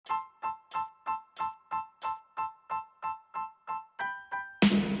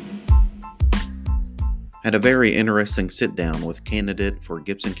Had a very interesting sit down with candidate for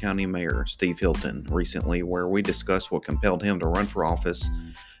Gibson County Mayor Steve Hilton recently, where we discussed what compelled him to run for office,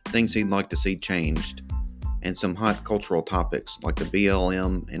 things he'd like to see changed, and some hot cultural topics like the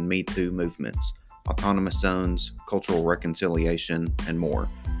BLM and MeToo movements, autonomous zones, cultural reconciliation, and more.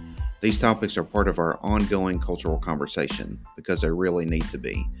 These topics are part of our ongoing cultural conversation because they really need to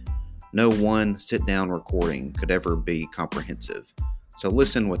be. No one sit-down recording could ever be comprehensive, so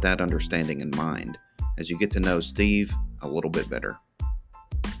listen with that understanding in mind as you get to know Steve a little bit better.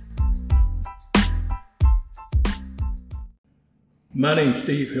 My name's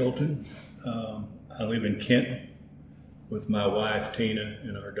Steve Hilton. I live in Kenton with my wife Tina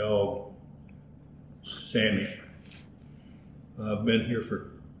and our dog Sammy. I've been here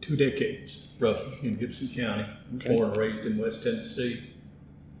for 2 decades, roughly, in Gibson County. Born and raised in West Tennessee.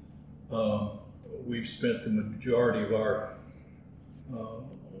 We've spent the majority of our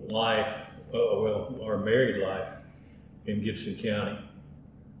our married life in Gibson County,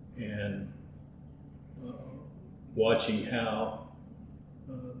 and watching how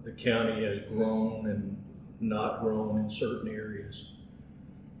the county has grown and not grown in certain areas.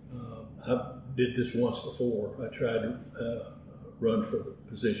 I did this once before. I tried to run for the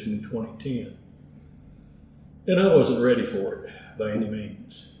position in 2010, and I wasn't ready for it by any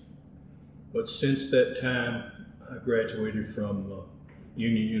means. But since that time, I graduated from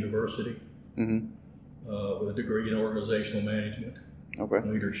Union University with a degree in organizational management,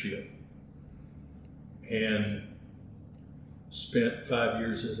 leadership, and spent 5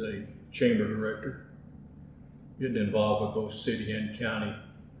 years as a chamber director, getting involved with both city and county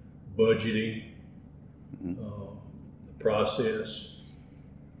budgeting, the process.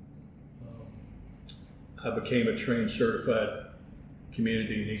 I became a trained certified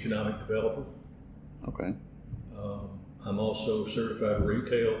community and economic developer. I'm also a certified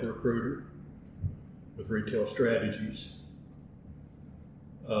retail recruiter with retail strategies.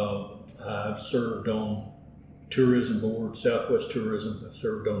 I've served on tourism board, Southwest Tourism. I've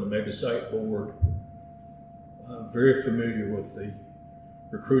served on the mega site board. I'm very familiar with the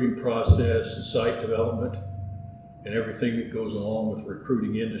recruiting process and site development and everything that goes along with the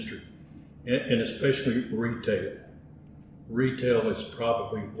recruiting industry, and especially retail. Retail is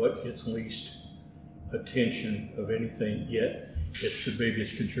probably what gets least attention of anything, yet it's the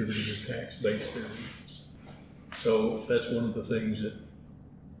biggest contributor to tax base there is. So that's one of the things that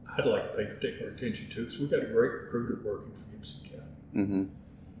I'd like to pay particular attention to, because we've got a great recruiter working for Gibson County.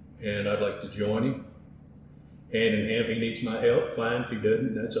 And I'd like to join him. Hand in hand, if he needs my help, fine. If he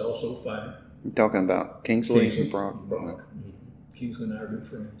doesn't, that's also fine. You're talking about Kingsley and Brock. Kingsley and I are good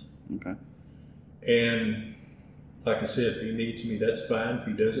friends. And like I said, if he needs me, that's fine. If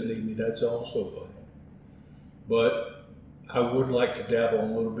he doesn't need me, that's also fine. But I would like to dabble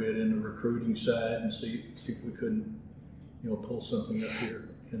a little bit in the recruiting side and see if we couldn't, pull something up here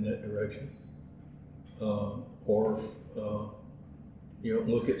in that direction, or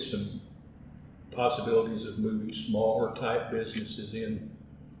look at some possibilities of moving smaller type businesses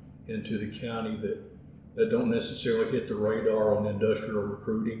into the county that don't necessarily hit the radar on industrial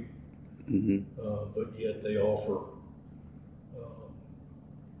recruiting, but yet they offer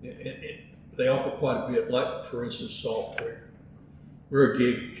they offer quite a bit. Like, for instance, software. We're a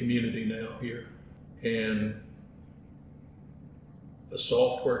gig community now here, and a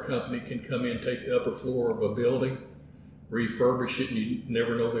software company can come in, take the upper floor of a building, refurbish it, and you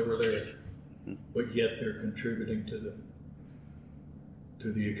never know they were there. But yet they're contributing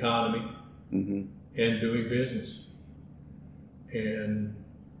to the economy and doing business. And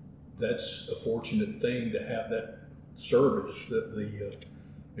that's a fortunate thing to have that service,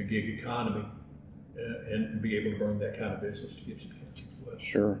 the gig economy, and be able to bring that kind of business to Gibson County as well.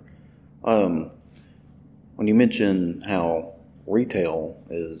 Sure. When you mention how retail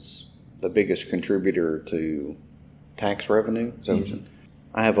is the biggest contributor to tax revenue,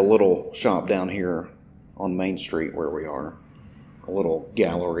 I have a little shop down here on Main Street where we are, a little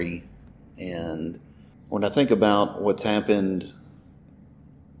gallery, and when I think about what's happened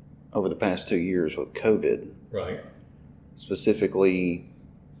over the past 2 years with COVID, specifically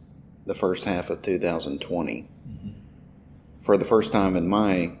the first half of 2020, for the first time in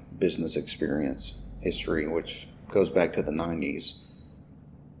my business experience history, which goes back to the 90s,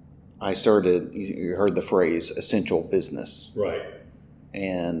 I started, you heard the phrase, essential business.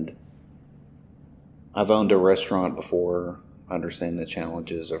 And I've owned a restaurant before. I understand the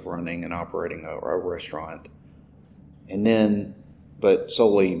challenges of running and operating a restaurant. And then, but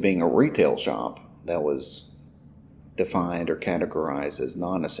solely being a retail shop that was defined or categorized as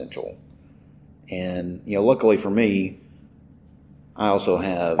non-essential. And, luckily for me, I also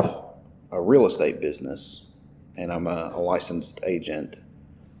have a real estate business, and I'm a licensed agent.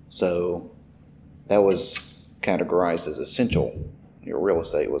 So that was categorized as essential. Your real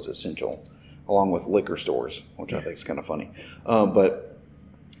estate was essential, along with liquor stores, which I think is kind of funny. But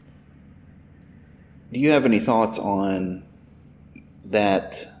do you have any thoughts on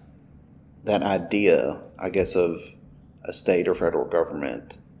that idea, I guess, of a state or federal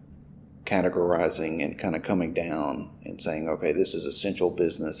government categorizing and kind of coming down and saying, okay, this is essential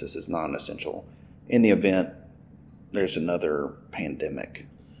business, this is non-essential, in the event there's another pandemic?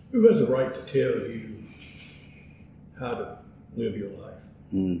 Who has a right to tell you how to live your life?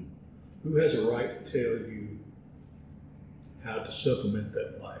 Who has a right to tell you how to supplement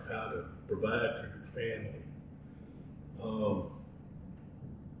that life, how to provide for your family?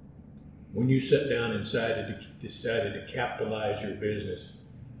 When you sat down and decided to capitalize your business,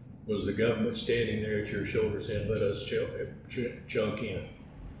 was the government standing there at your shoulder saying, let us junk in?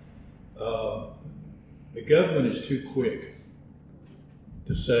 The government is too quick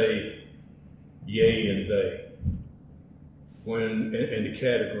to say yay and they and to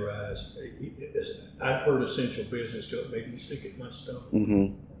categorize. I heard essential business till it made me sick at my stomach.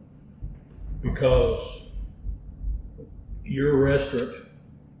 Because your restaurant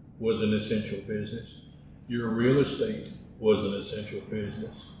was an essential business. Your real estate was an essential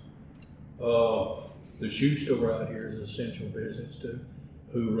business. The shoe store out here is an essential business too.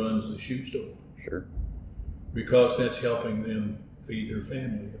 Who runs the shoe store? Sure. Because that's helping them feed their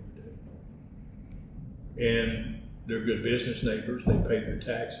family every day. And they're good business neighbors, they pay their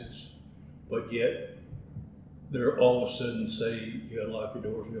taxes, but yet they're all of a sudden say, you gotta lock your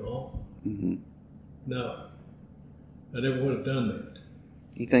doors and go home. No, I never would have done that.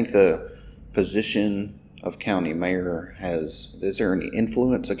 Do you think the position of county mayor is there any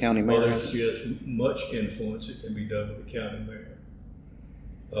influence a county mayor has? There's much influence that can be done with the county mayor.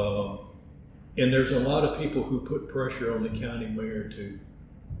 And there's a lot of people who put pressure on the county mayor to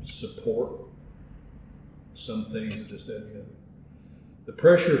support some things, this, that, and the other. The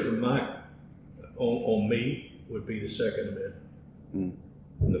pressure from on me would be the Second Amendment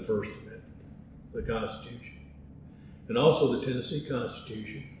and the First Amendment, the Constitution, and also the Tennessee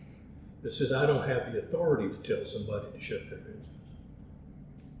Constitution that says I don't have the authority to tell somebody to shut their business.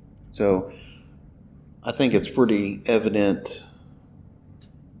 So I think it's pretty evident,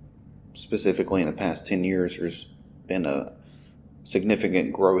 specifically in the past 10 years, there's been a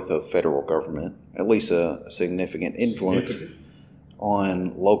significant growth of federal government, at least a significant influence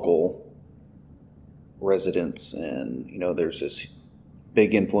on local residents. And, there's this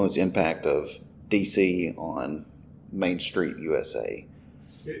big influence impact of D.C. on Main Street, USA.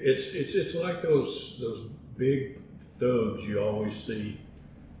 It's like those big thugs you always see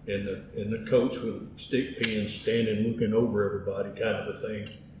in the coach with stick pins standing looking over everybody kind of a thing,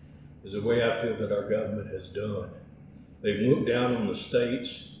 is the way I feel that our government has done. They've looked down on the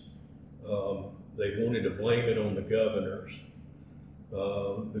states. They've wanted to blame it on the governors.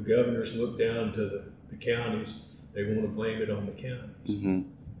 The governors look down to the counties. They want to blame it on the counties.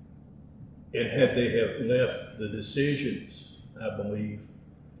 And had they have left the decisions, I believe,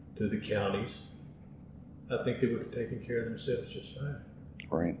 to the counties, I think they would have taken care of themselves just fine.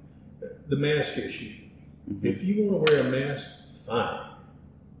 Right. The mask issue. If you want to wear a mask, fine.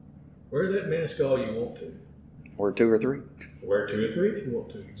 Wear that mask all you want to. Or 2 or 3. Wear 2 or 3 if you want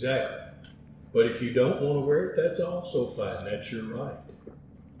to, exactly. But if you don't want to wear it, that's also fine. That's your right.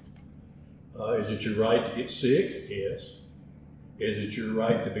 Is it your right to get sick? Yes. Is it your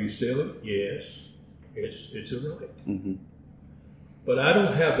right to be silly? Yes. It's a right. But I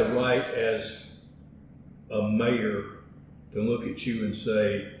don't have the right as a mayor to look at you and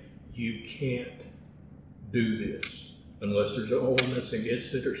say, you can't do this unless there's an ordinance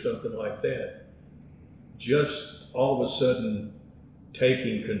against it or something like that. Just all of a sudden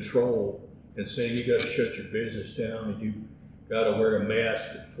taking control and saying you got to shut your business down and you got to wear a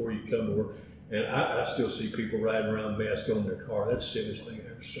mask before you come to work. And I still see people riding around masks on their car. That's the silliest thing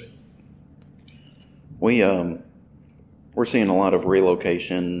I've ever seen. We're seeing a lot of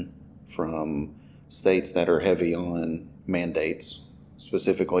relocation from states that are heavy on mandates,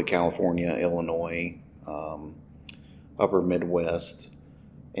 specifically California, Illinois, upper Midwest.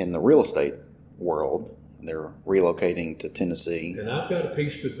 In the real estate world, they're relocating to Tennessee. And I've got a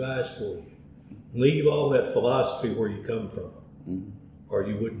piece of advice for you. Leave all that philosophy where you come from, or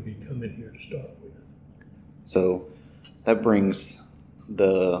you wouldn't be coming here to start with. So that brings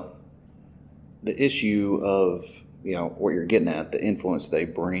the issue of, what you're getting at, the influence they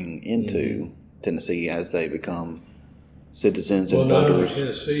bring into Tennessee as they become citizens and voters. Not only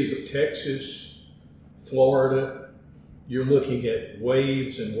Tennessee, but Texas, Florida, you're looking at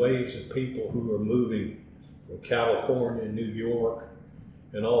waves and waves of people who are moving from California, New York,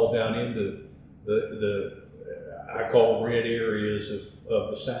 and all down into the I call red areas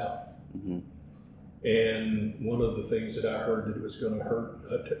of the South. Mm-hmm. And one of the things that I heard that it was going to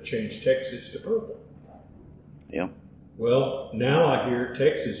hurt change Texas to purple. Yeah. Well, now I hear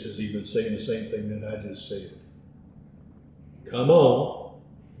Texas is even saying the same thing that I just said. Come on,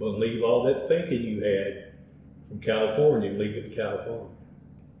 but leave all that thinking you had from California, leave it to California.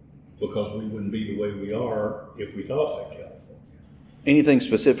 Because we wouldn't be the way we are if we thought like California. Anything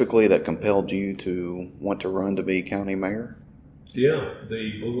specifically that compelled you to want to run to be county mayor? Yeah,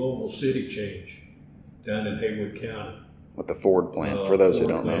 the Blue Oval City change down in Haywood County. With the Ford plant, for those who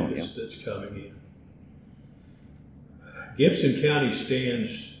don't know. That's coming in. Gibson County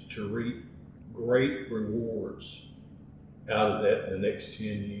stands to reap great rewards out of that in the next 10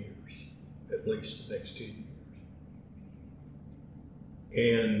 years, at least the next 10 years.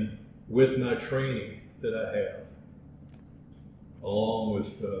 And with my training that I have, along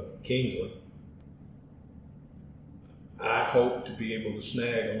with Kingsley, I hope to be able to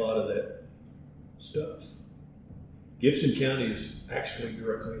snag a lot of that stuff. Gibson County is actually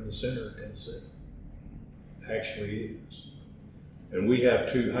directly in the center of Tennessee. Actually is. And we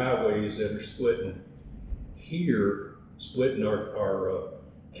have two highways that are splitting here, splitting our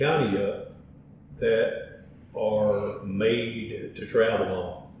county up, that are made to travel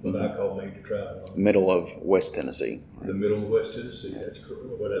on. What I call made to travel on. Middle of West Tennessee. Right? The middle of West Tennessee, that's correct.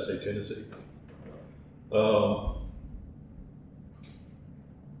 What did I say, Tennessee?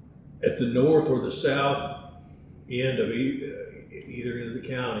 At the north or the south end of either end of the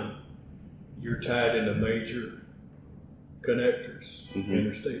county, you're tied into major connectors. Mm-hmm.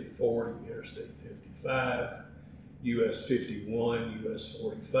 Interstate 40, Interstate 55, US 51, US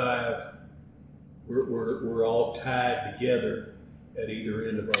 45. We're all tied together at either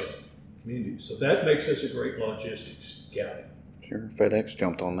end of our community. So that makes us a great logistics county. Sure, FedEx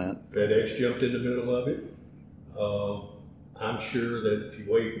jumped on that. FedEx jumped in the middle of it. I'm sure that if you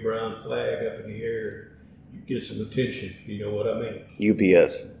wave the brown flag up in the air, you get some attention. You know what I mean?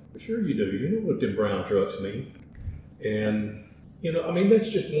 UPS. Sure you do. You know what them brown trucks mean. And, you know, I mean, that's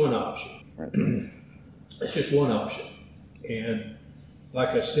just one option. Right. That's just one option. And like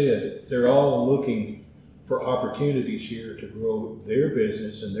I said, they're all looking for opportunities here to grow their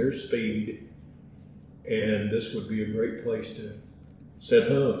business and their speed. And this would be a great place to set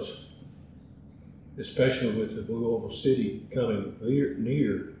hubs, especially with the Blue Oval City coming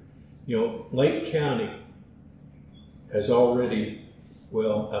near. You know, Lake County has already,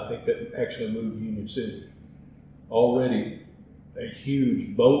 well, I think that actually moved Union City, already a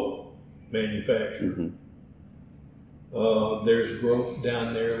huge boat manufacturer. Mm-hmm. There's growth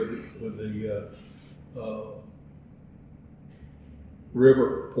down there with the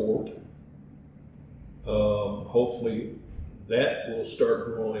river port. Hopefully that will start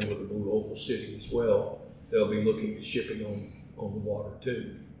growing with the Blue Oval City as well. They'll be looking at shipping on the water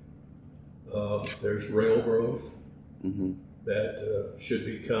too. There's rail growth Mm-hmm. that should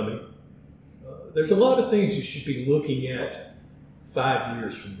be coming. There's a lot of things you should be looking at 5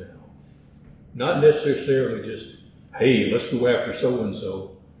 years from now. Not necessarily just, hey, let's go after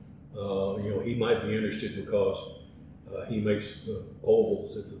so-and-so. You know, he might be interested because he makes the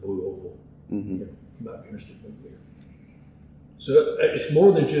ovals at the Blue Oval. Mm-hmm. You know, he might be interested in there. So it's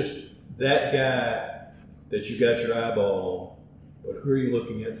more than just that guy that you got your eyeball on, but who are you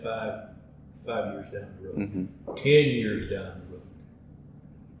looking at 5 years down the road, Mm-hmm. 10 years down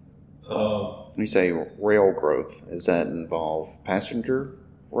the road? When you say rail growth, does that involve passenger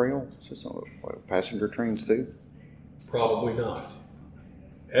rail? Passenger trains too? Probably not.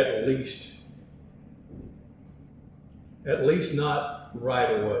 At least not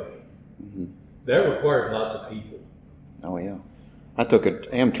right away. Mm-hmm. That requires lots of people. Oh yeah, I took an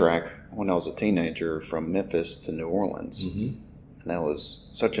Amtrak when I was a teenager from Memphis to New Orleans, Mm-hmm. and that was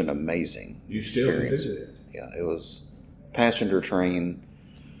such an amazing You still can experience. do that. Yeah, it was passenger train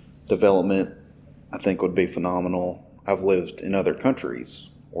development. I think would be phenomenal. I've lived in other countries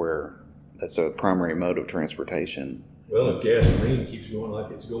where that's a primary mode of transportation. Well, if gasoline keeps going like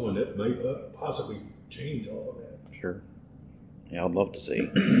it's going, that may possibly change all of that. Sure. Yeah, I'd love to see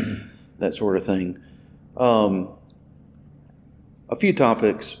that sort of thing. A few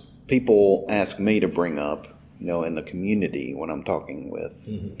topics people ask me to bring up, you know, in the community when I'm talking with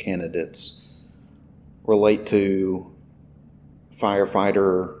Mm-hmm. candidates relate to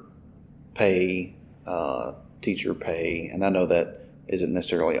firefighter pay, teacher pay, and I know that isn't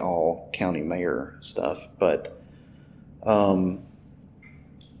necessarily all county mayor stuff, but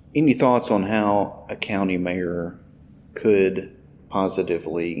any thoughts on how a county mayor could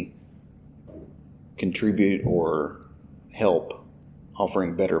positively contribute or help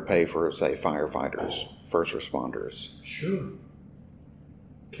offering better pay for, say, firefighters, first responders? Sure.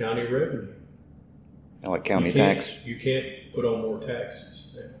 County revenue. Like county tax? You can't put on more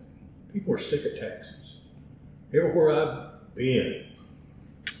taxes now. People are sick of taxes. Everywhere I've been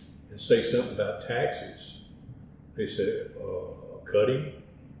and say something about taxes, they say, cutting,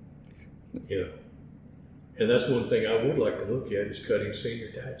 And that's one thing I would like to look at is cutting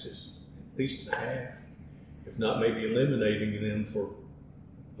senior taxes, at least in half, if not maybe eliminating them for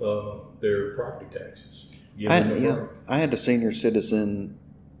their property taxes. I had a senior citizen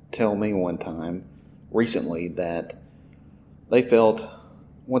tell me one time recently that they felt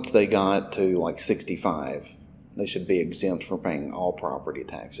once they got to like 65, they should be exempt from paying all property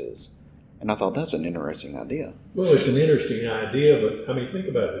taxes. And I thought that's an interesting idea. Well, it's an interesting idea, but I mean, think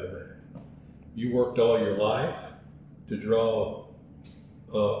about it a minute. You worked all your life to draw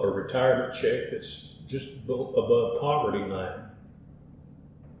a retirement check that's just above poverty line,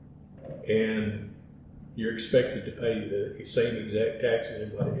 and you're expected to pay the same exact tax as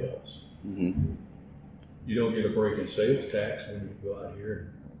everybody else. Mm-hmm. You don't get a break in sales tax when you go out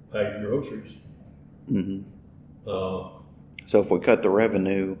here and buy your groceries. Mm-hmm. So if we cut the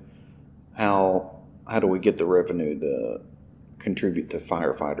revenue, how do we get the revenue to contribute to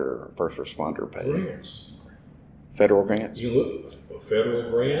firefighter, first responder pay? Grants. Federal grants? You look for federal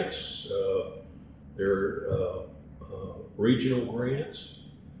grants. There are regional grants.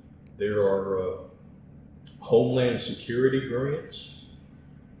 There are Homeland Security grants.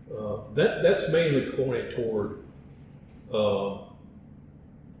 That's mainly pointed toward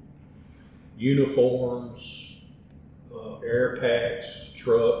uniforms, air packs,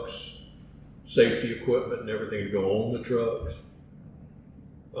 trucks, safety equipment and everything to go on the trucks.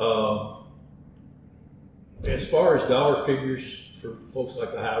 As far as dollar figures for folks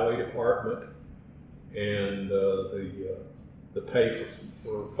like the highway department and the pay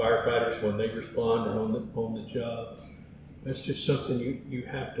for firefighters when they respond and on the job, that's just something you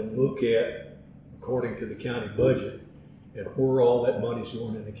have to look at according to the county budget and where all that money's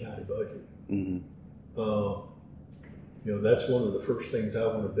going in the county budget. Mm-hmm. That's one of the first things I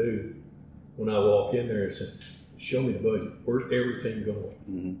want to do when I walk in there and say, show me the budget. Where's everything going?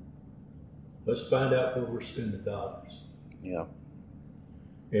 Mm-hmm. Let's find out where we're spending dollars. Yeah.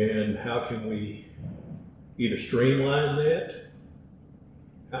 And how can we either streamline that?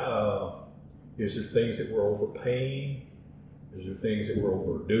 Is there things that we're overpaying? Is there things that we're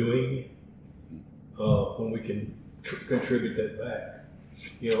overdoing? When we can contribute that back,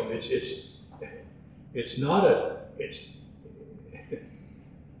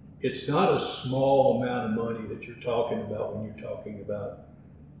 it's not a small amount of money that you're talking about when you're talking about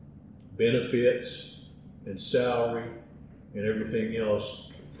benefits and salary and everything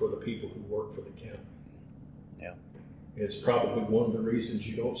else for the people who work for the county. Yeah. It's probably one of the reasons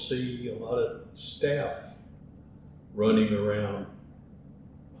you don't see a lot of staff running around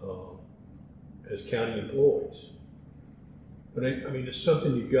as county employees. But I mean, it's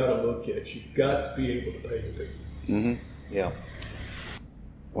something you've got to look at. You've got to be able to pay the people. Mm-hmm. Yeah.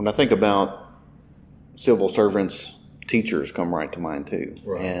 When I think about civil servants, teachers come right to mind too.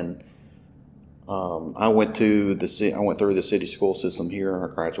 Right. And I went through the city school system here. I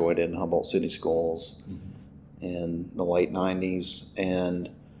graduated in Humboldt City Schools in the late 90s, and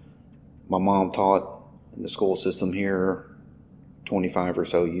my mom taught in the school system here 25 or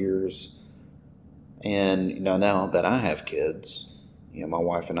so years. And now that I have kids, my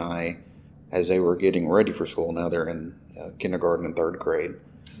wife and I, as they were getting ready for school, now they're in kindergarten and third grade.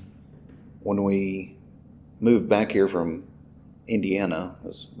 When we moved back here from Indiana, it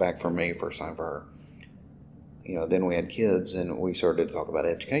was back for me, first time for her. Then we had kids, and we started to talk about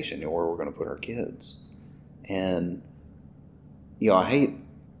education, where we're going to put our kids. And I hate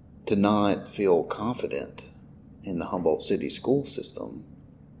to not feel confident in the Humboldt City school system.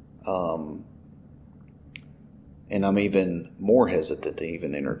 And I'm even more hesitant to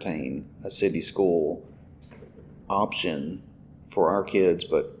even entertain a city school option for our kids,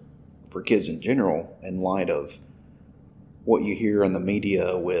 but for kids in general, in light of what you hear in the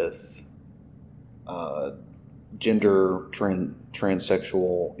media with gender,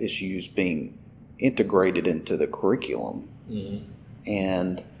 transsexual issues being integrated into the curriculum. Mm-hmm.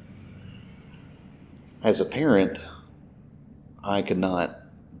 And as a parent, I could not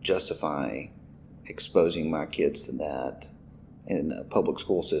justify exposing my kids to that in a public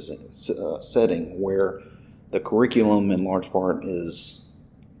school setting where the curriculum in large part is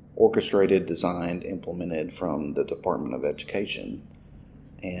orchestrated, designed, implemented from the Department of Education.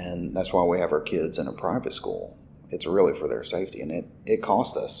 And that's why we have our kids in a private school. it's really for their safety, and it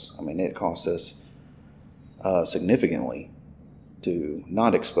costs us. I mean, it costs us significantly to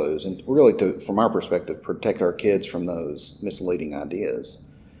not expose, and really to, from our perspective, protect our kids from those misleading ideas.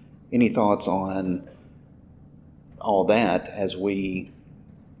 Any thoughts on all that as we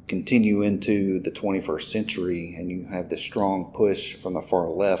continue into the 21st century and you have this strong push from the far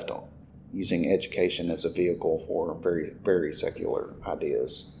left on using education as a vehicle for very, very secular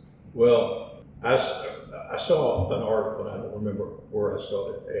ideas? Well, I saw an article, I don't remember where I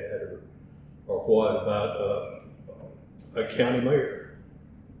saw it at or what, about a county mayor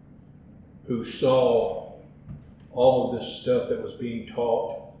who saw all of this stuff that was being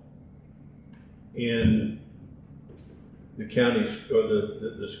taught in the county or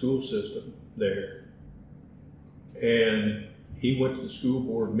the school system there. And he went to the school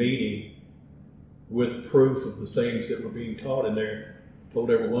board meeting with proof of the things that were being taught in there, told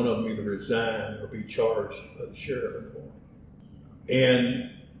every one of them either resign or be charged by the sheriff anymore.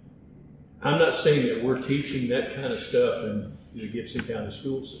 And I'm not saying that we're teaching that kind of stuff in the Gibson County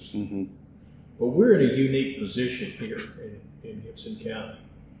school system, Mm-hmm. but we're in a unique position here in Gibson County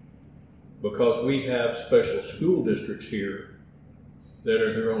because we have special school districts here that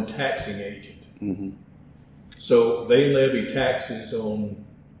are their own taxing agent. Mm-hmm. So they levy taxes on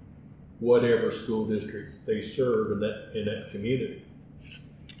whatever school district they serve in that community.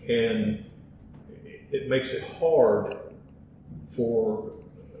 And it makes it hard for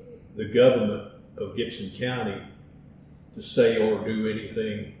the government of Gibson County to say or do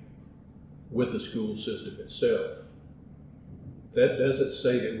anything with the school system itself. That doesn't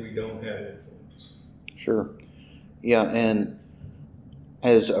say that we don't have influence. Sure. Yeah, and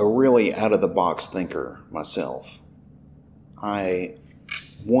as a really out-of-the-box thinker myself, I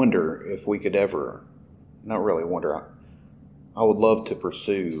wonder if we could ever, not really wonder, I would love to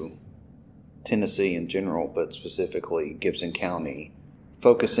pursue Tennessee in general, but specifically Gibson County,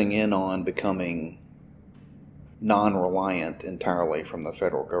 focusing in on becoming non-reliant entirely from the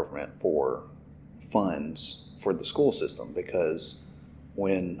federal government for funds for the school system, because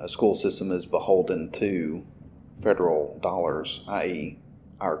when a school system is beholden to federal dollars, i.e.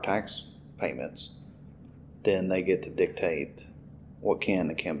 our tax payments, then they get to dictate what can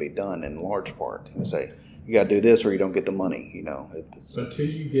and can't be done in large part. And say, you got to do this or you don't get the money, you know. Until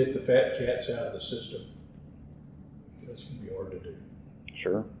you get the fat cats out of the system, that's going to be hard to do.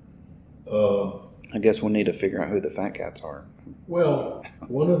 Sure. I guess we need to figure out who the fat cats are. Well,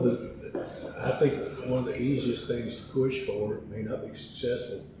 I think one of the easiest things to push for, it may not be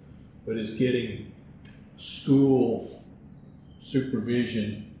successful, but is getting school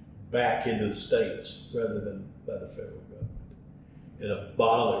supervision back into the states rather than by the federal government, and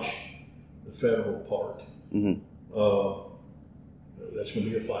abolish the federal part. Mm-hmm. That's going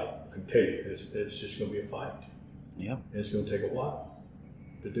to be a fight. I can tell you, it's just going to be a fight. Yeah. And it's going to take a while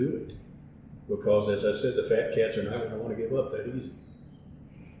to do it. Because, as I said, the fat cats are not going to want to give up that easy.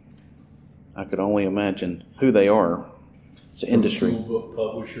 I could only imagine who they are. It's an industry. School book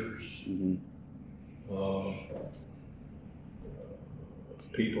publishers, Mm-hmm.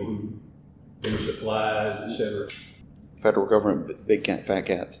 People who do supplies, etc. Federal government, big cat, fat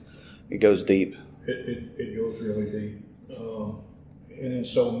cats. It goes deep. It goes really deep. And in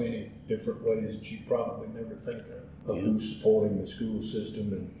so many different ways that you probably never think of Yeah. who's supporting the school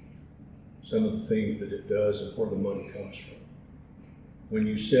system and some of the things that it does and where the money comes from. When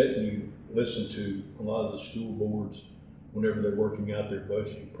you sit and you listen to a lot of the school boards, whenever they're working out their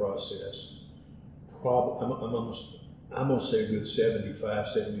budgeting process, I'm going to say a good 75,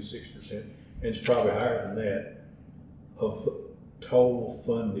 76%, and it's probably higher than that, of total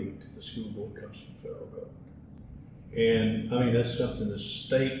funding to the school board comes from the federal government. And I mean, that's something the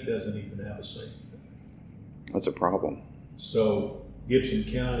state doesn't even have a say in. That's a problem. So Gibson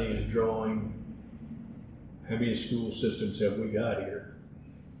County is drawing, how many school systems have we got here?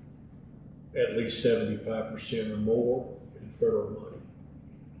 At least 75% or more in federal money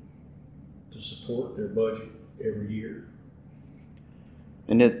to support their budget every year.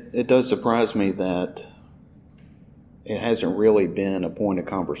 And it does surprise me that it hasn't really been a point of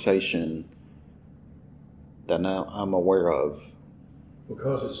conversation that now I'm aware of.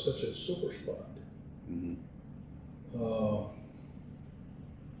 Because it's such a sore spot. Mm-hmm.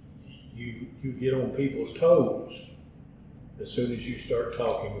 You get on people's toes as soon as you start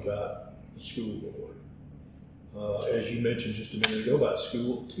talking about the school board. As you mentioned just a minute ago about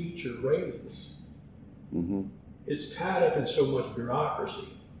school teacher raises. Mm-hmm. It's tied up in so much bureaucracy.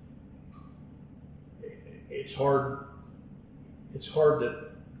 It's hard to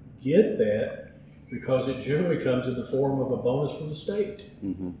get that because it generally comes in the form of a bonus from the state.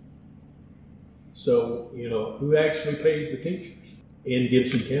 Mm-hmm. So, who actually pays the teachers in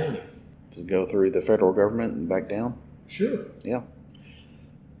Gibson County? To go through the federal government and back down? Sure. Yeah.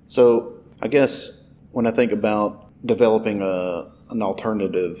 So I guess when I think about developing an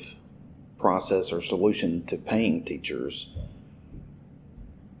alternative process or solution to paying teachers,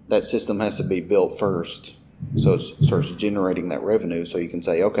 that system has to be built first. So it starts generating that revenue so you can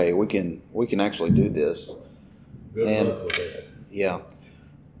say, okay, we can actually do this. Good luck with that. Yeah.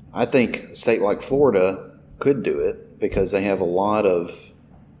 I think a state like Florida could do it because they have a lot of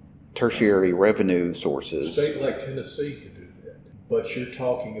tertiary revenue sources. A state like Tennessee could do that. But you're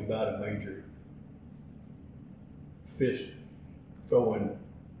talking about a major fist throwing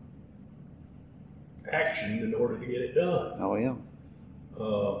action in order to get it done. Oh, yeah.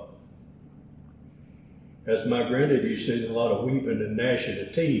 As my granddad used to say, a lot of weeping and gnashing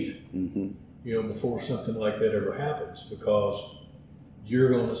of teeth, Mm-hmm. Before something like that ever happens, because you're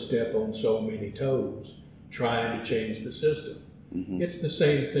going to step on so many toes trying to change the system. Mm-hmm. It's the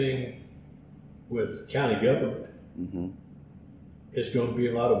same thing with county government. Mm-hmm. It's going to be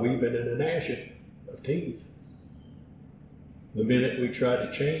a lot of weeping and a gnashing of teeth. The minute we try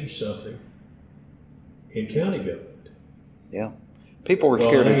to change something in county government. Yeah. People are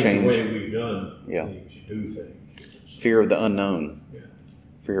scared of change. The way we've done Yeah. things, you do things. Fear of the unknown. Yeah.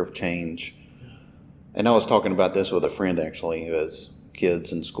 Fear of change. And I was talking about this with a friend actually who has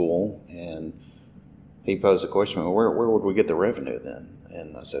kids in school, and he posed a question, well, where would we get the revenue then?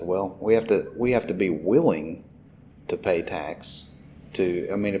 And I said, well, we have to be willing to pay tax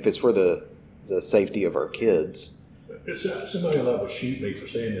if it's for the safety of our kids. Somebody will shoot me for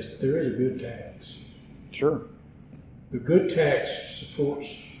saying this, but there is a good tax. Sure. The good tax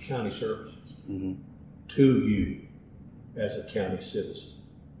supports county services Mm-hmm. to you as a county citizen.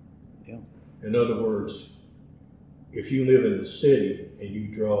 Yeah. In other words, if you live in the city and you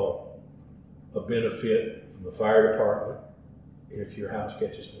draw a benefit from the fire department, if your house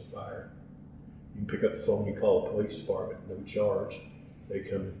catches on fire, you can pick up the phone, you call the police department, no charge. They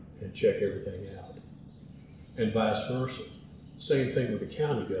come and check everything out. And vice versa. Same thing with the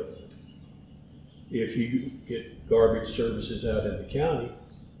county government. If you get garbage services out in the county,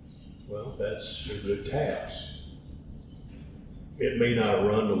 well, that's a good tax. It may not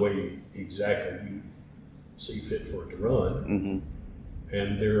run the way exactly you see fit for it to run. Mm-hmm.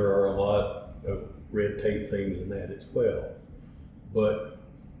 And there are a lot of red tape things in that as well. But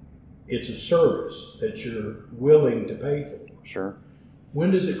it's a service that you're willing to pay for. Sure.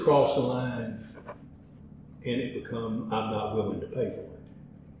 When does it cross the line and it become, I'm not willing to pay for it?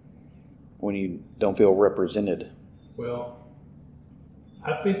 When you don't feel represented. Well,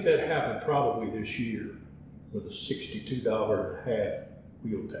 I think that happened probably this year with a $62.50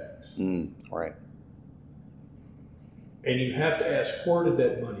 wheel tax. Right. And you have to ask, where did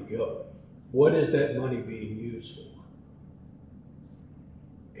that money go? What is that money being used for?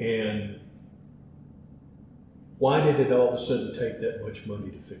 And why did it all of a sudden take that much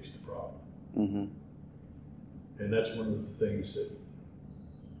money to fix the problem? Mm-hmm. And that's one of the things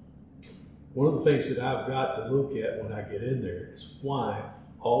that I've got to look at when I get in there is why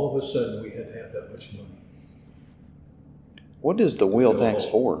all of a sudden we had to have that much money. What is the wheel tax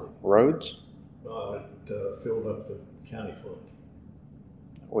for? Roads? It filled up the county fund.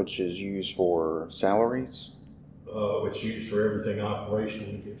 Which is used for salaries? It's used for everything operational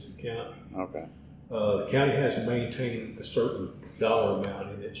in Gibson County. Okay. The county has to maintain a certain dollar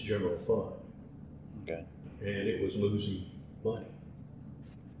amount in its general fund. Okay. And it was losing money.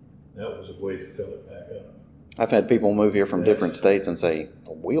 That was a way to fill it back up. I've had people move here from different states and say,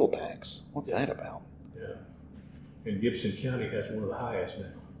 a wheel tax? What's that about? Yeah. And Gibson County has one of the highest now.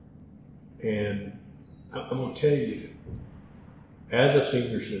 And I'm going to tell you, as a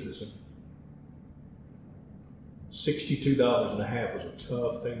senior citizen, $62.50 was a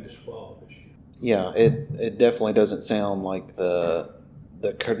tough thing to swallow this year. Yeah, it definitely doesn't sound like the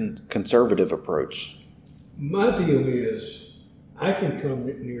conservative approach. My deal is, I can come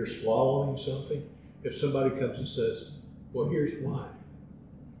near swallowing something if somebody comes and says, well, here's why.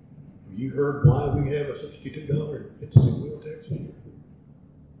 Have you heard why we have a $62.50 wheel tax this year?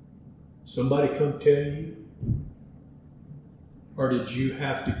 Somebody come tell you? Or did you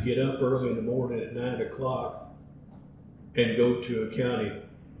have to get up early in the morning at 9 o'clock and go to a county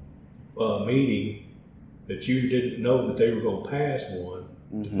meeting that you didn't know that they were going to pass one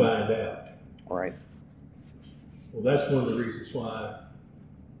to find out? Right. Well, that's one of the reasons why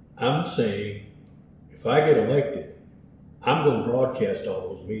I'm saying if I get elected, I'm going to broadcast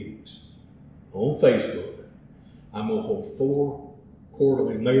all those meetings on Facebook. I'm going to hold 4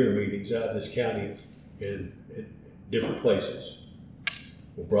 quarterly mayor meetings out in this county in different places.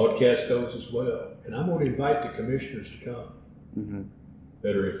 We'll broadcast those as well. And I'm going to invite the commissioners to come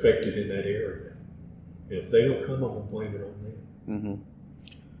that are affected in that area. And if they don't come, I'm going to blame it on them.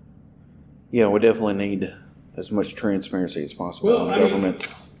 Yeah, we definitely need as much transparency as possible in government.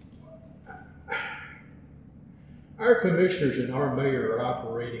 Our commissioners and our mayor are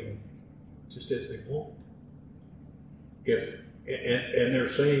operating just as they want. And they're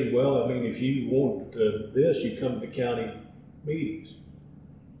saying, well, I mean, if you want this, you come to the county meetings.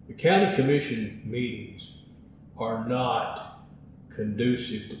 The county commission meetings are not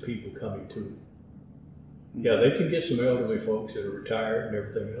conducive to people coming to them. Yeah, they can get some elderly folks that are retired and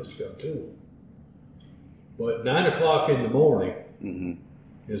everything else to come to them. But 9 o'clock in the morning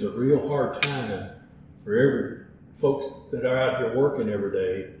is a real hard time for every folks that are out here working every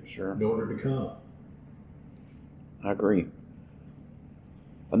day in order to come. I agree.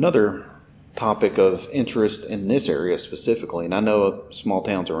 Another topic of interest in this area specifically, and I know small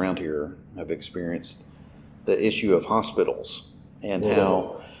towns around here have experienced the issue of hospitals and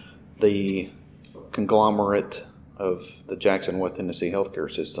how the conglomerate of the Jackson, West Tennessee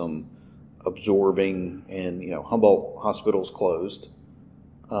healthcare system absorbing, and Humboldt Hospital's closed.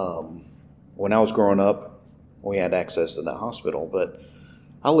 When I was growing up, we had access to that hospital, but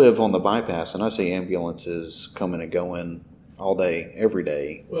I live on the bypass and I see ambulances coming and going all day, every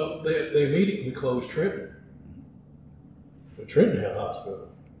day. Well, they immediately closed Trenton. The Trenton had a hospital.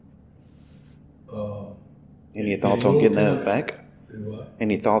 Any thoughts on getting that back? What?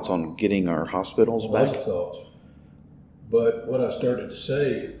 Any thoughts on getting our hospitals back? Lots of thoughts. But what I started to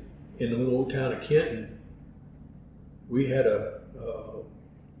say, in the little old town of Kenton, we had a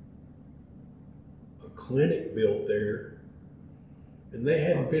clinic built there, and they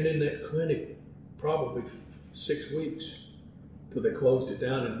hadn't been in that clinic probably 6 weeks till they closed it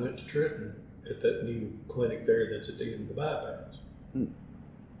down and went to Trenton at that new clinic there that's at the end of the bypass.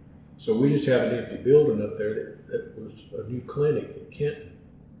 So we just have an empty building up there that was a new clinic in Kenton.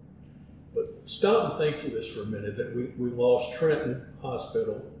 But stop and think for this for a minute, that we lost Trenton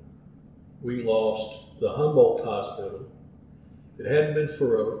Hospital, we lost the Humboldt Hospital. If it hadn't been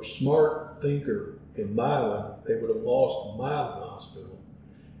for a smart thinker in Milan, they would have lost the Milan Hospital.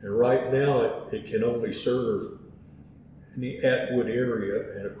 And right now it can only serve in the Atwood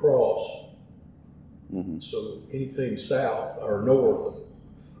area and across. So anything south or north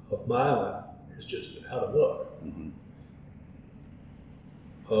of Milan is just out of luck.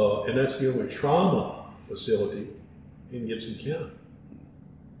 And that's the only trauma facility in Gibson County.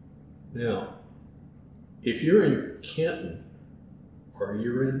 Now, if you're in Kenton or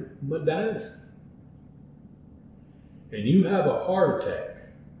you're in Medina and you have a heart attack,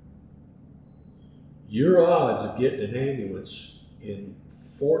 your odds of getting an ambulance in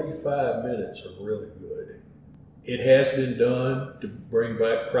 45 minutes are really good. It has been done to bring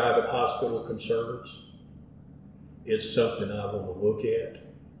back private hospital concerns. It's something I want to look at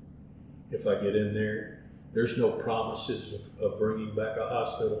if I get in there. There's no promises of bringing back a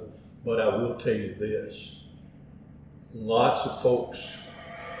hospital, but I will tell you this. Lots of folks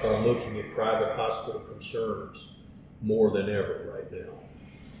are looking at private hospital concerns more than ever right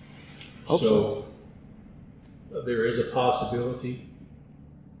now. So there is a possibility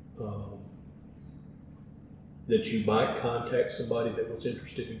that you might contact somebody that was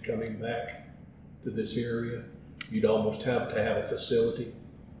interested in coming back to this area. You'd almost have to have a facility.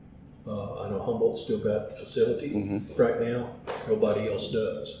 I know Humboldt's still got a facility right now. Nobody else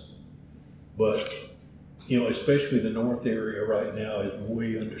does. But, especially the north area right now is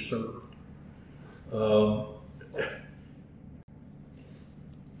way underserved.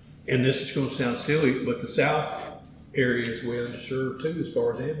 And this is going to sound silly, but the south area is way underserved too as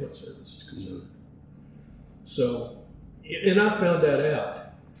far as ambulance service is concerned. So, and I found that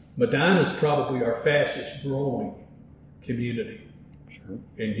out. Medina is probably our fastest growing community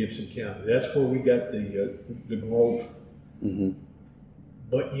in Gibson County. That's where we got the growth.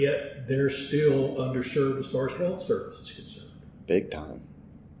 But yet they're still underserved as far as health service is concerned. Big time.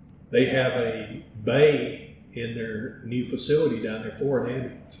 They have a bay in their new facility down there for an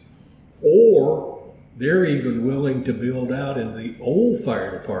ambulance. Or they're even willing to build out in the old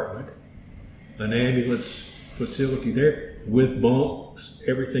fire department an ambulance facility there with bunks,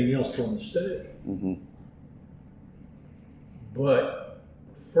 everything else from the state. But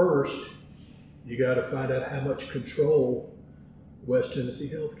first, you got to find out how much control West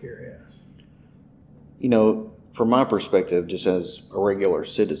Tennessee Healthcare has. From my perspective, just as a regular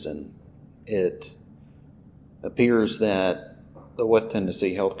citizen, it appears that the West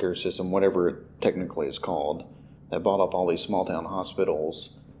Tennessee healthcare system, whatever it technically is called, that bought up all these small town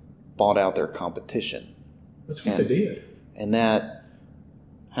hospitals, bought out their competition. That's what they did. And that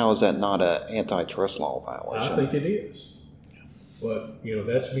How is that not an antitrust law violation? I think it is. But,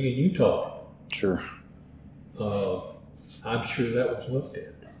 that's me and you talking. Sure. I'm sure that was looked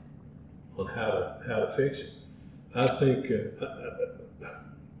at on how to fix it. I think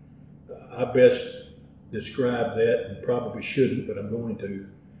I best describe that, and probably shouldn't, but I'm going to,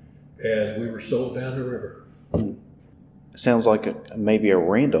 as we were sold down the river. Sounds like maybe a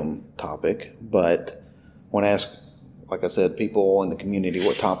random topic, but when I ask, like I said, people in the community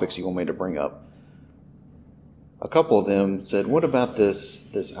what topics you want me to bring up, a couple of them said, "What about this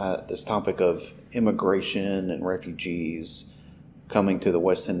topic of immigration and refugees coming to the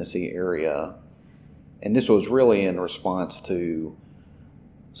West Tennessee area?" And this was really in response to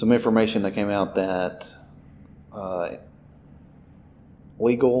some information that came out that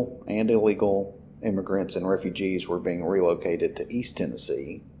legal and illegal immigrants and refugees were being relocated to East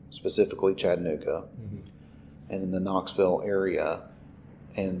Tennessee, specifically Chattanooga, and in the Knoxville area,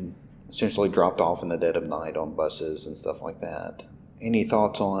 and essentially dropped off in the dead of night on buses and stuff like that. Any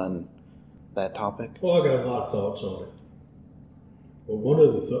thoughts on that topic? Well, I got a lot of thoughts on it. Well, one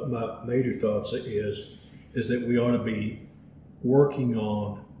of my major thoughts is that we ought to be working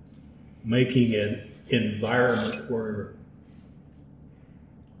on making an environment where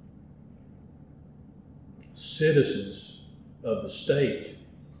citizens of the state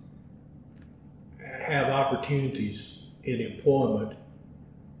have opportunities in employment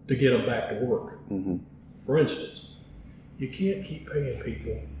to get them back to work. For instance, you can't keep paying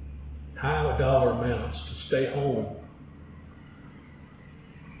people high dollar amounts to stay home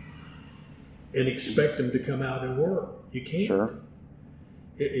and expect them to come out and work. You can't. Sure.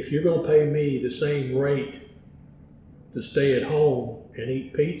 If you're going to pay me the same rate to stay at home and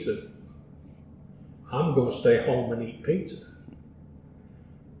eat pizza, I'm going to stay home and eat pizza.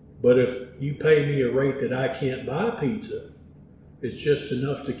 But if you pay me a rate that I can't buy pizza, it's just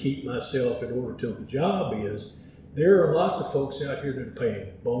enough to keep myself in order till the job is. There are lots of folks out here that are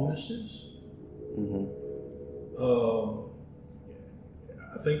paying bonuses.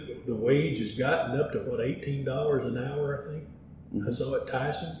 I think the wage has gotten up to $18 an hour, I think. I saw at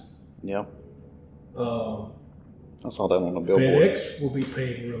Tyson. Yeah. I saw that on the billboard. FedEx will be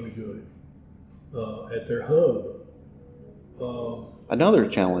paying really good at their hub. Another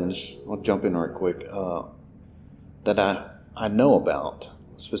challenge, I'll jump in right quick, that I know about,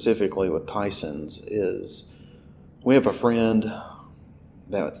 specifically with Tyson's, is we have a friend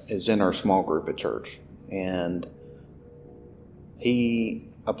that is in our small group at church, and he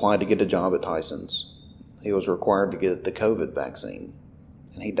applied to get a job at Tyson's. He was required to get the COVID vaccine,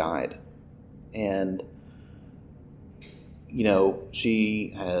 and he died. And,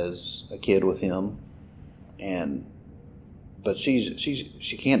 she has a kid with him, but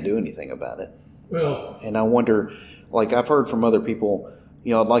she can't do anything about it. Well, and I wonder, like I've heard from other people,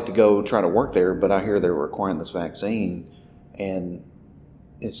 I'd like to go try to work there, but I hear they're requiring this vaccine, and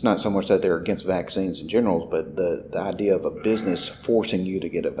it's not so much that they're against vaccines in general, but the idea of a business forcing you to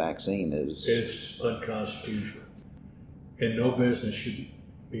get a vaccine is unconstitutional, and no business should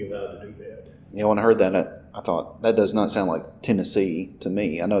be allowed to do that. When I heard that, I thought that does not sound like Tennessee to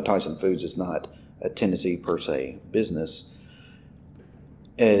me. I know Tyson Foods is not a Tennessee per se business,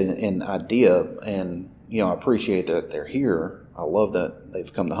 an idea, and I appreciate that they're here. I love that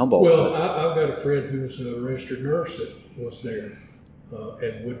they've come to Humboldt. Well, I've got a friend who's a registered nurse that was there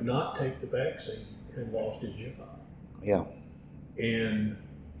and would not take the vaccine and lost his job. Yeah. And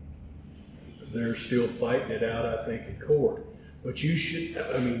they're still fighting it out, I think, in court. But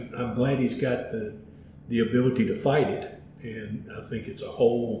I'm glad he's got the ability to fight it, and I think it's a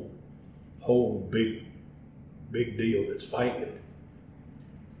whole big deal that's fighting it.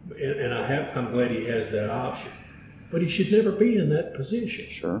 And I'm glad he has that option. But he should never be in that position.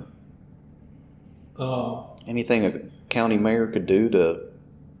 Sure. Anything a county mayor could do to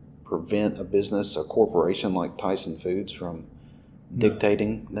prevent a business, a corporation like Tyson Foods from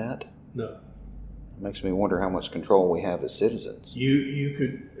dictating that? No. It makes me wonder how much control we have as citizens. You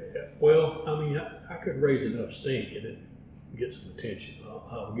could, well, I could raise enough stink and it get some attention.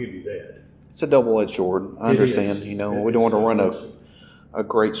 I'll give you that. It's a double-edged sword. I understand. We don't want to run a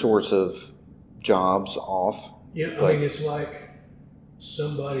great source of jobs off. Yeah, it's like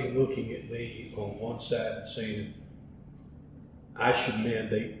somebody looking at me on one side and saying, I should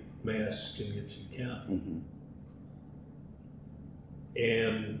mandate masks in Gibson County.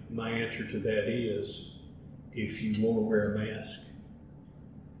 And my answer to that is, if you want to wear a mask,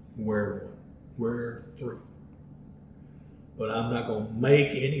 wear one. Wear 3. But I'm not going to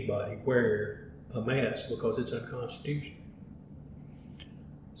make anybody wear a mask because it's unconstitutional.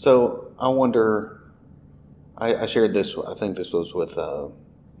 So I wonder, I shared this, I think this was with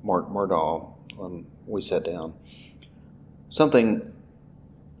Mark Murdaugh when we sat down. Something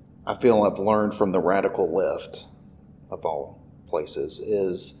I feel I've learned from the radical left, of all places,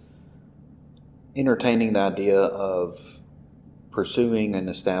 is entertaining the idea of pursuing and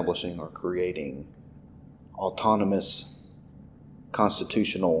establishing or creating autonomous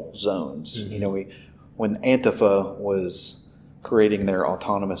constitutional zones. Mm-hmm. You know, when Antifa was creating their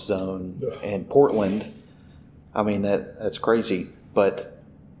autonomous zone in Portland, I mean, that's crazy, but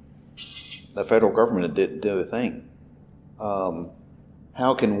the federal government didn't do a thing.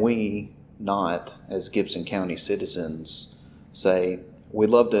 How can we not, as Gibson County citizens, say, we'd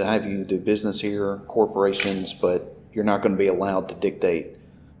love to have you do business here, corporations, but you're not going to be allowed to dictate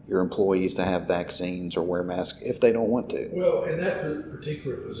your employees to have vaccines or wear masks if they don't want to? Well, in that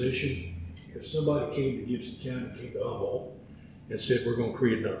particular position, if somebody came to Gibson County, came to Humboldt, and said, we're going to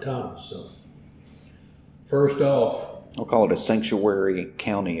create an autonomous zone, first off, I'll call it a sanctuary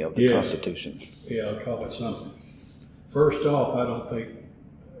county of the Constitution. Yeah, I'll call it something. First off, I don't think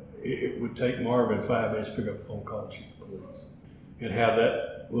it would take Marvin 5 minutes to pick up the phone call to the police and have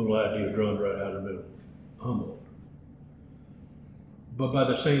that little idea drawn right out of the middle of Humboldt. But by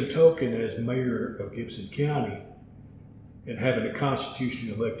the same token, as mayor of Gibson County and having a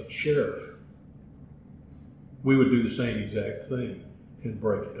constitutionally elected sheriff, we would do the same exact thing and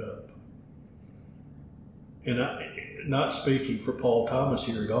break it up. And not speaking for Paul Thomas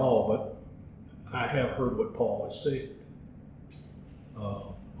here at all, but I have heard what Paul has said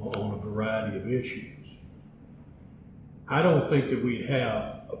on a variety of issues. I don't think that we'd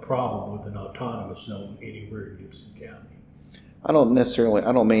have a problem with an autonomous zone anywhere in Gibson County. I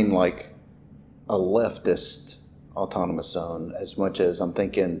don't mean like a leftist autonomous zone as much as I'm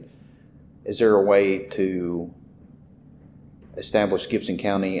thinking, is there a way to establish Gibson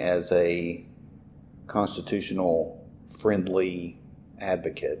County as a constitutional friendly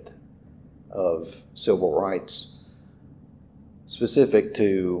advocate of civil rights specific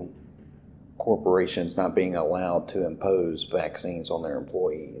to corporations not being allowed to impose vaccines on their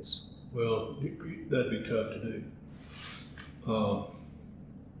employees? Well, that'd be tough to do.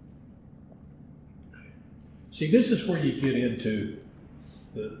 See, this is where you get into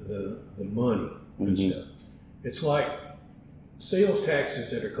the money and stuff. It's like sales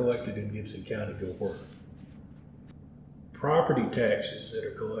taxes that are collected in Gibson County go where? Property taxes that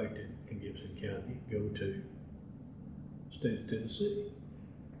are collected in Gibson County go to the state of Tennessee,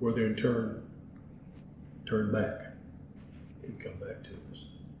 where they're in turn turned back and come back to us.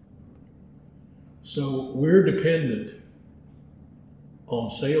 So we're dependent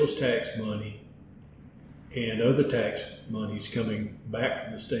on sales tax money and other tax monies coming back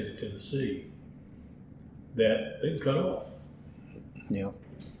from the state of Tennessee that they can cut off. Yeah.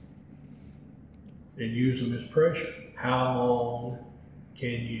 And use them as pressure. How long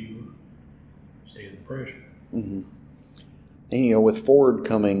can you stand the pressure? Mm-hmm. And, you know, with Ford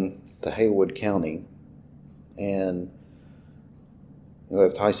coming to Haywood County, and we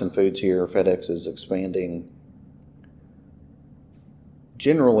have Tyson Foods here, FedEx is expanding.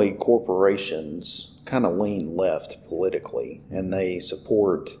 Generally, corporations kind of lean left politically, and they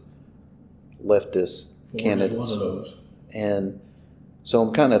support leftist candidates. Ford is one of those. And so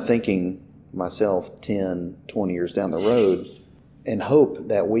I'm kind of thinking myself 10, 20 years down the road and hope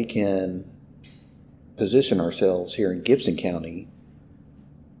that we can position ourselves here in Gibson County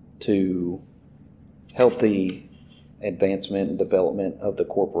to help the advancement and development of the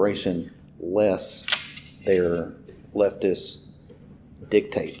corporation, less their leftist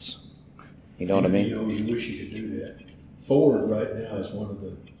dictates. You know what I mean? You know, you wish you could do that. Ford right now is one of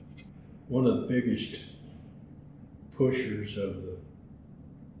the biggest pushers of the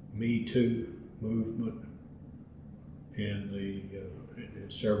MeToo movement and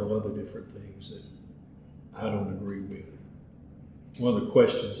and several other different things that I don't agree with. One of the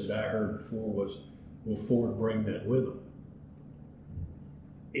questions that I heard before was, will Ford bring that with them?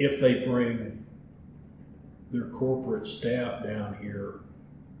 If they bring their corporate staff down here,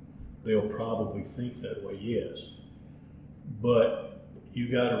 they'll probably think that way, yes. But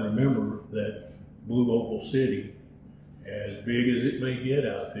you got to remember that Blue Oval City, as big as it may get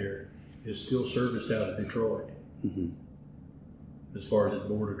out there, is still serviced out of Detroit, as far as its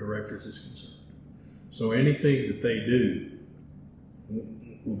board of directors is concerned. So anything that they do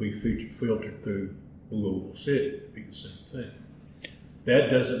will be filtered through Blue Oval City. It'll be the same thing. That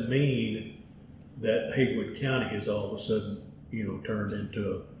doesn't mean that Haywood County has all of a sudden, turned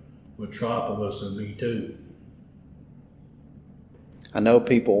into a metropolis of MeToo. I know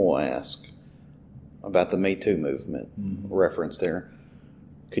people will ask about the MeToo movement reference there.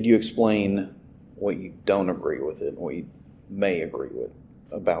 Could you explain what you don't agree with it and what you may agree with?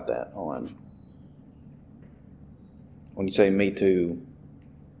 about that on, when you say Me Too,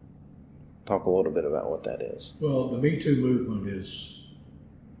 talk a little bit about what that is. Well, the Me Too movement is...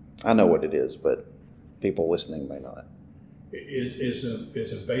 I know what it is, but people listening may not. Is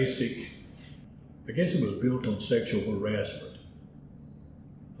a basic... I guess it was built on sexual harassment.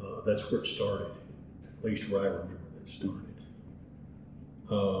 That's where it started, at least where I remember it started.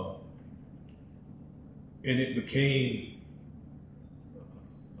 And it became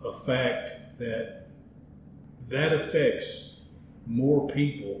a fact that affects more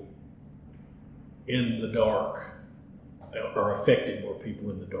people in the dark, or affected more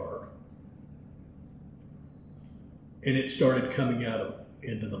people in the dark. And it started coming out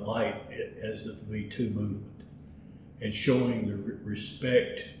into the light as the Me Too movement, and showing the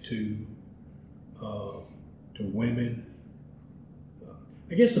respect to women.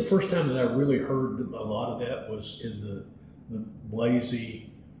 I guess the first time that I really heard a lot of that was in the Blasey.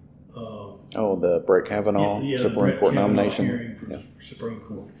 The Brett Kavanaugh Supreme Court nomination. Hearing for Supreme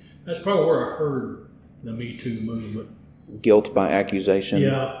Court. That's probably where I heard the Me Too movement. Guilt by accusation.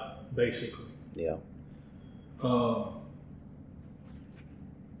 Yeah, basically. Yeah.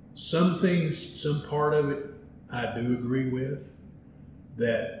 Some things, some part of it, I do agree with,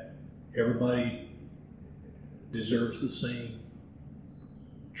 that everybody deserves the same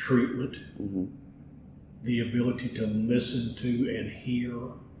treatment. Mm-hmm. The ability to listen to and hear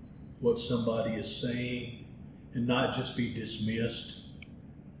what somebody is saying and not just be dismissed.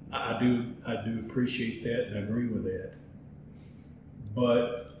 I do appreciate that and I agree with that.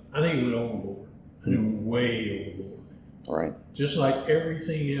 But I think it went overboard. I think it went way overboard. Right. Just like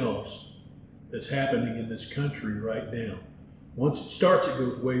everything else that's happening in this country right now. Once it starts, it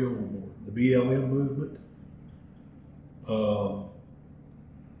goes way overboard. The BLM movement, the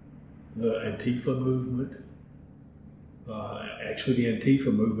Antifa movement. Actually, the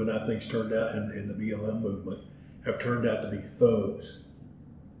Antifa movement, I think, turned out, and the BLM movement have turned out to be thugs.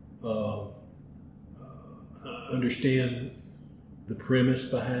 I understand the premise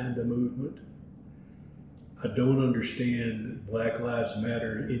behind the movement. I don't understand Black Lives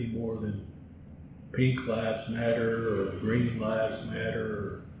Matter any more than Pink Lives Matter or Green Lives Matter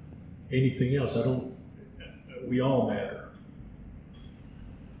or anything else. We all matter.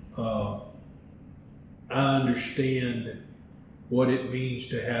 I understand what it means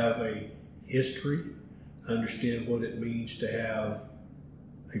to have a history. I understand what it means to have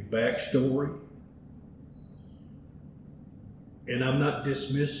a backstory. And I'm not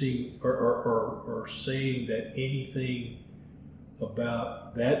dismissing or saying that anything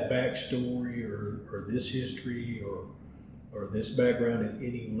about that backstory or this history or this background is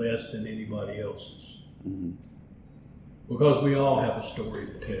any less than anybody else's. Mm-hmm. Because we all have a story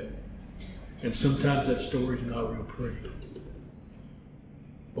to tell. And sometimes that story is not real pretty.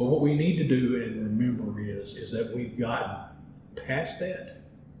 But what we need to do and remember is that we've gotten past that.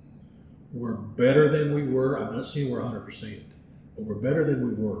 We're better than we were. I'm not saying we're 100%, but we're better than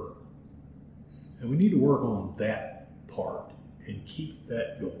we were. And we need to work on that part and keep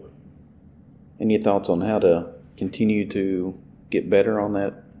that going. Any thoughts on how to continue to get better on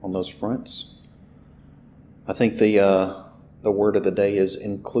those fronts? I think the word of the day is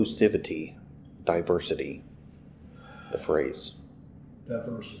inclusivity, diversity, the phrase.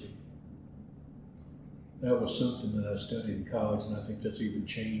 Diversity. That was something that I studied in college, and I think that's even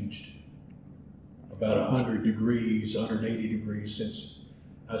changed about 180 degrees since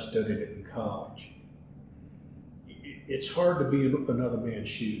I studied it in college. It's hard to be in another man's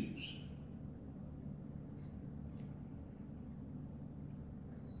shoes.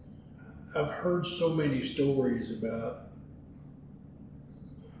 I've heard so many stories about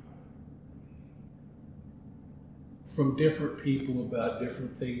from different people about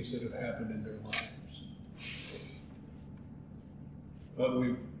different things that have happened in their lives. But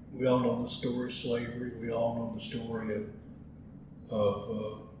we all know the story of slavery. We all know the story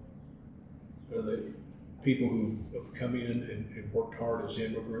of the people who have come in and worked hard as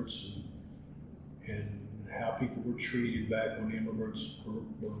immigrants and how people were treated back when immigrants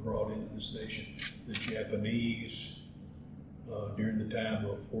were brought into this nation. The Japanese, during the time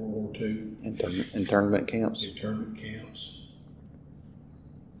of World War II. Internment camps. Internment camps.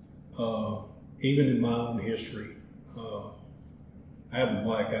 Even in my own history, I have a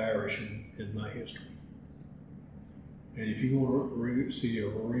Black Irish in my history. And if you want to see a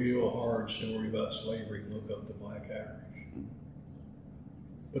real hard story about slavery, look up the Black Irish.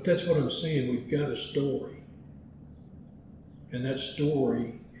 But that's what I'm saying. We've got a story. And that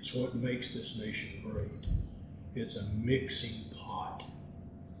story is what makes this nation great. It's a mixing pot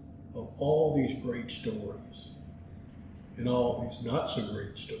of all these great stories. and all these not so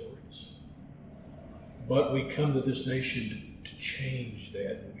great stories. But we come to this nation to change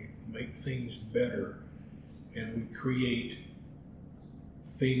that. We make things better, and we create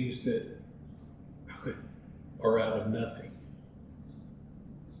things that are out of nothing.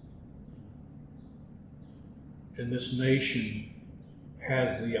 And this nation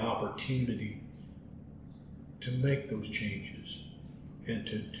has the opportunity to make those changes and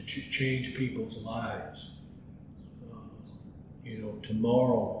to change people's lives.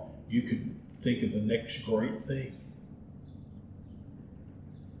 Tomorrow you could think of the next great thing.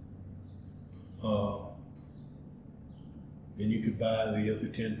 And you could buy the other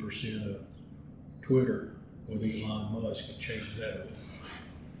 10% of Twitter with Elon Musk and change that.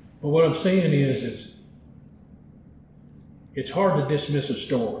 But what I'm saying is it's hard to dismiss a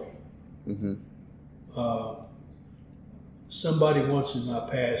story. Mm-hmm. Somebody once in my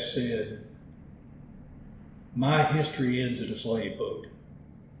past said, my history ends at a slave boat.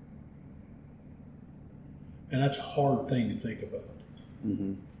 And that's a hard thing to think about.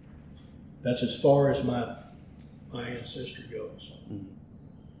 Mm-hmm. That's as far as my ancestry goes. Mm-hmm.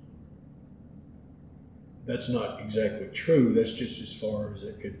 That's not exactly true. That's just as far as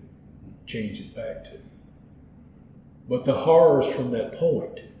it could change it back to. But the horrors from that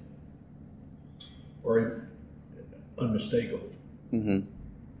point are unmistakable. Mm-hmm.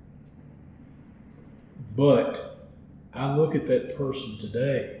 But I look at that person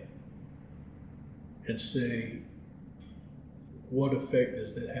today and say, what effect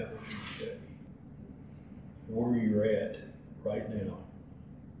does that have on you today? Where you're at right now,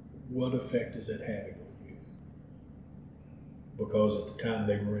 what effect is that having on you? Because at the time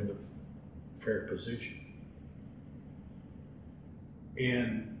they were in a fair position.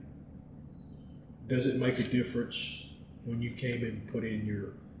 And does it make a difference when you came in and put in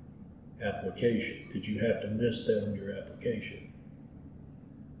your application? Did you have to miss that on your application?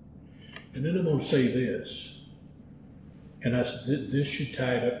 And then I'm going to say this, and this should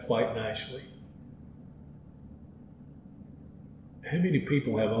tie it up quite nicely. How many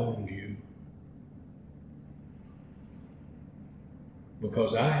people have owned you?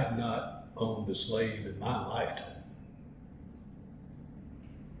 Because I have not owned a slave in my lifetime.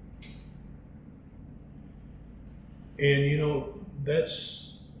 And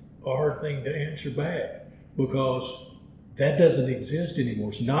that's a hard thing to answer back, because that doesn't exist anymore.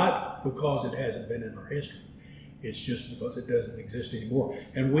 It's not because it hasn't been in our history. It's just because it doesn't exist anymore.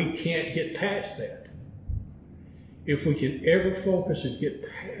 And we can't get past that. If we can ever focus and get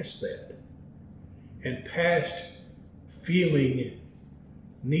past that, and past feeling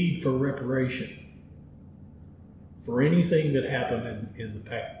need for reparation for anything that happened in the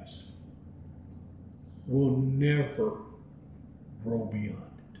past, we'll never grow beyond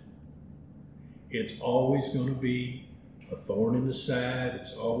it. It's always going to be a thorn in the side.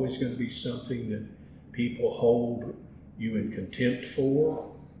 It's always going to be something that people hold you in contempt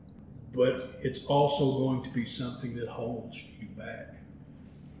for, but it's also going to be something that holds you back.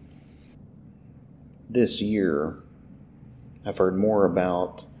 This year, I've heard more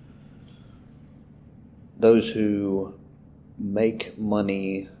about those who make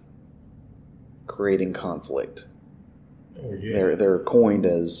money creating conflict. Oh, yeah. They're coined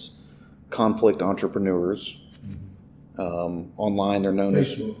as conflict entrepreneurs. Mm-hmm. Online, they're known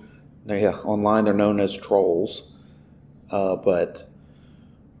Facebook. Online they're known as trolls. But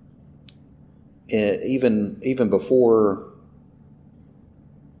even before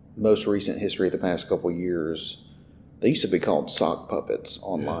most recent history of the past couple of years, they used to be called sock puppets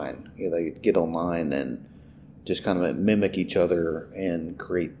online. Yeah. They get online and just kind of mimic each other and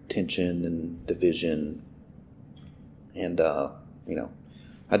create tension and division. And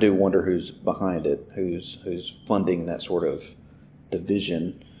I do wonder who's behind it, who's funding that sort of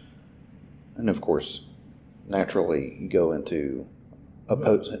division. And of course, naturally, you go into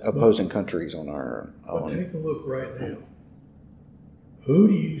opposing countries on our own. But take a look right now. Who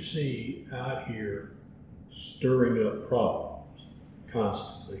do you see out here stirring up problems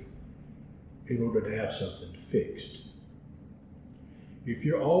constantly in order to have something fixed? If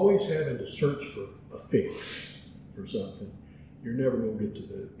you're always having to search for a fix for something, you're never going to get to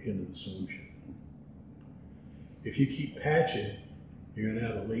the end of the solution. If you keep patching, you're going to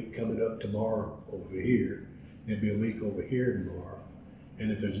have a leak coming up tomorrow over here, and there'll be a leak over here tomorrow.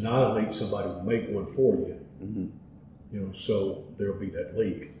 And if there's not a leak, somebody will make one for you. Mm-hmm. So there'll be that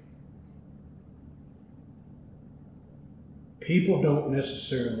leak. People don't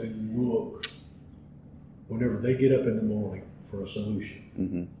necessarily look whenever they get up in the morning for a solution.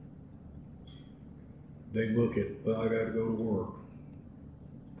 Mm-hmm. They look at, well, I got to go to work.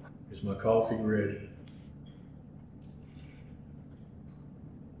 Is my coffee ready?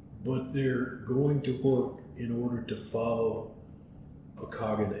 but they're going to work in order to follow a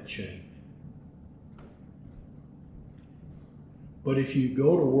cog in that chain. But if you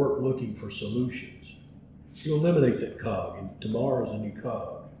go to work looking for solutions, you eliminate that cog, and tomorrow's a new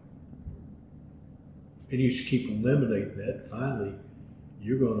cog. And you just keep eliminating that, and finally,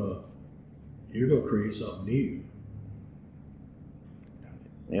 you're gonna create something new.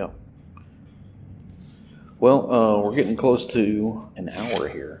 Yeah. Well, we're getting close to an hour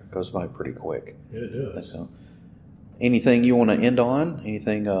here. Goes by pretty quick. Yeah, it does. I think so. Anything you want to end on?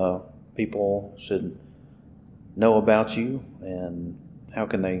 Anything people should know about you, and how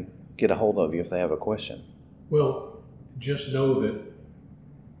can they get a hold of you if they have a question? Well, just know that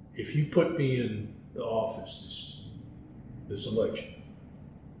if you put me in the office this election,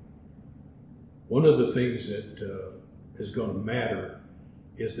 one of the things that is going to matter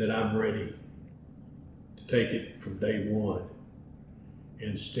is that I'm ready to take it from day one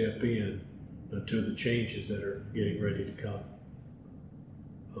and step in to the changes that are getting ready to come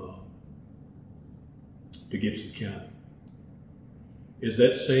to Gibson County. Is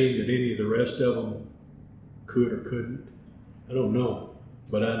that saying that any of the rest of them could or couldn't? I don't know,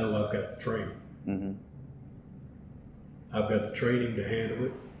 but I know I've got the training. Mm-hmm. I've got the training to handle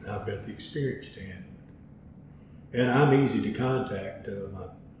it, and I've got the experience to handle it. And I'm easy to contact. My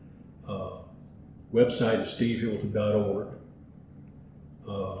website is stevehilton.org.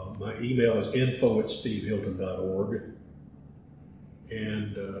 My email is info@stevehilton.org.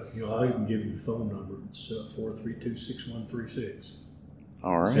 And, I'll even give you the phone number. It's 432-6136.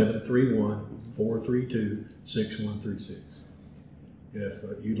 All right. 731-432-6136. If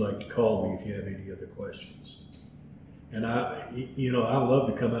you'd like to call me if you have any other questions. And I love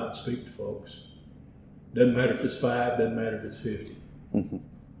to come out and speak to folks. Doesn't matter if it's 5, doesn't matter if it's 50. Mm-hmm.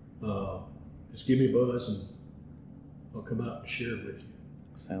 Just give me a buzz and I'll come out and share it with you.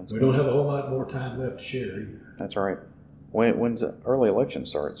 Sounds We good. don't have a whole lot more time left to share either. That's right. When's the early election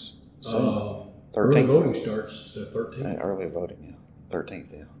starts? Early 13th. voting starts 13th. Yeah, early voting, yeah.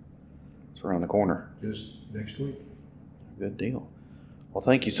 13th, yeah. It's around the corner. Just next week. Good deal. Well,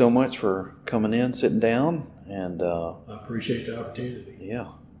 thank you so much for coming in, sitting down, and I appreciate the opportunity. yeah,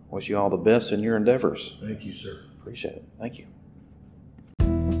 wish you all the best in your endeavors. Thank you, sir. Appreciate it. Thank you.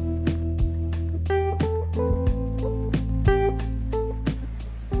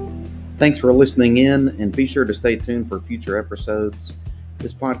 Thanks for listening in, and be sure to stay tuned for future episodes.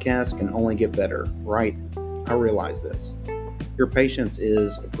 This podcast can only get better, right? I realize this. Your patience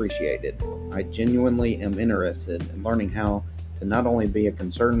is appreciated. I genuinely am interested in learning how to not only be a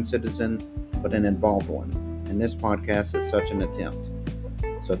concerned citizen, but an involved one, and this podcast is such an attempt.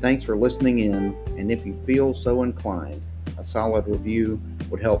 So thanks for listening in, and if you feel so inclined, a solid review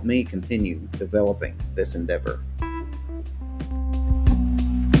would help me continue developing this endeavor.